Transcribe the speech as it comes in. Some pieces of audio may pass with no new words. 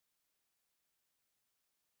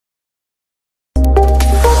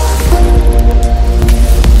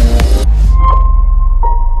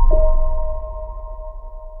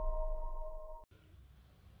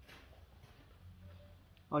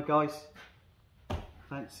guys,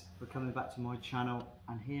 thanks for coming back to my channel,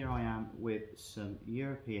 and here I am with some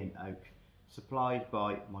European oak supplied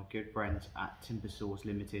by my good friends at Timber Saws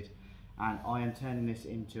Limited, and I am turning this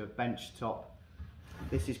into a bench top.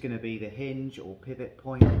 This is going to be the hinge or pivot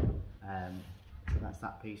point, so that's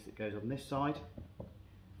that piece that goes on this side,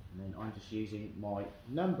 and then I'm just using my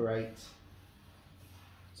number 8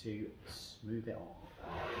 to smooth it off.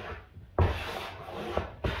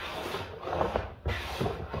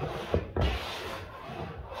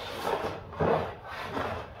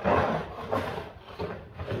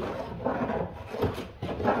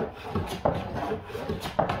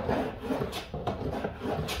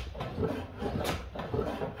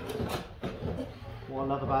 What I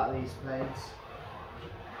love about these planes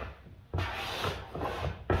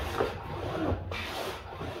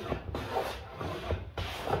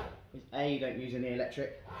is A, you don't use any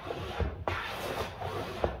electric,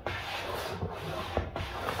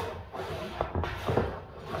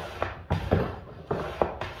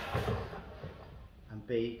 and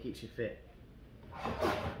B, keeps you fit.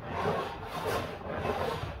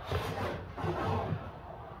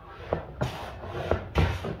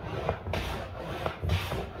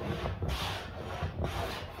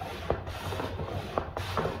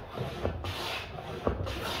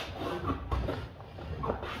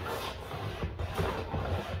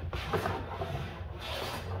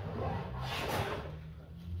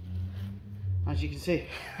 As you can see,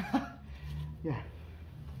 yeah,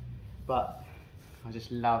 but I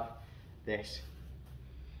just love this,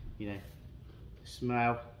 you know, the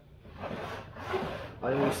smell.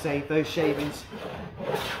 I always save those shavings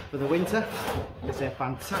for the winter because they're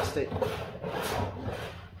fantastic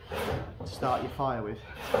to start your fire with.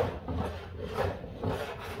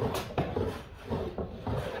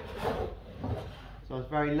 So I was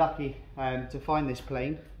very lucky to find this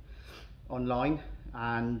plane online,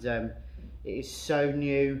 and it is so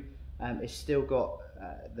new. It's still got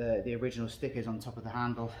the original stickers on top of the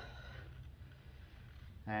handle,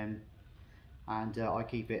 and I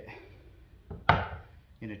keep it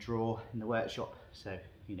in a drawer in the workshop, so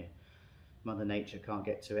you know Mother Nature can't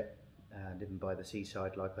get to it. Living by the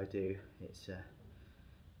seaside like I do, it's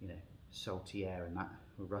you know, salty air and that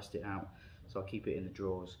will rust it out, so I keep it in the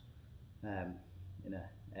drawers in a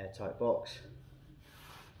airtight box.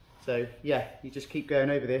 So yeah, you just keep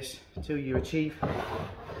going over this until you achieve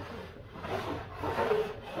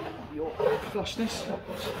your flushness.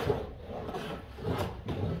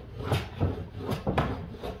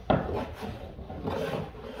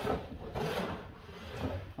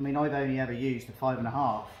 I mean, I've only ever used a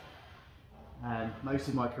 5.5 most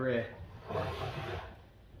of my career.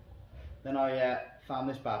 Then I found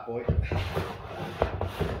this bad boy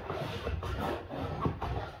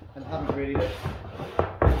and haven't really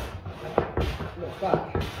looked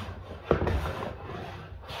back.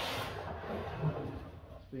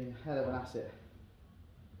 It's been a hell of an asset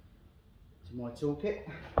to my toolkit.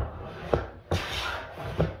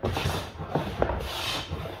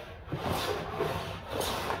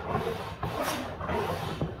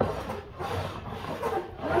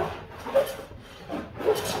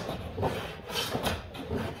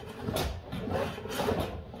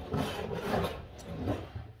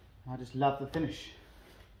 I just love the finish.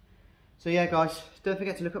 So yeah guys, don't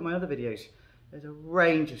forget to look at my other videos. There's a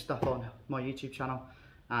range of stuff on my YouTube channel.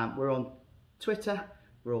 We're on Twitter,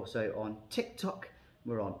 we're also on TikTok,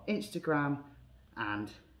 we're on Instagram, and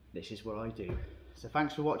this is what I do. So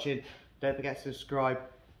thanks for watching. Don't forget to subscribe,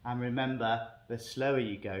 and remember, the slower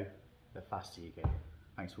you go, the faster you go.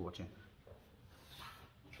 Thanks for watching.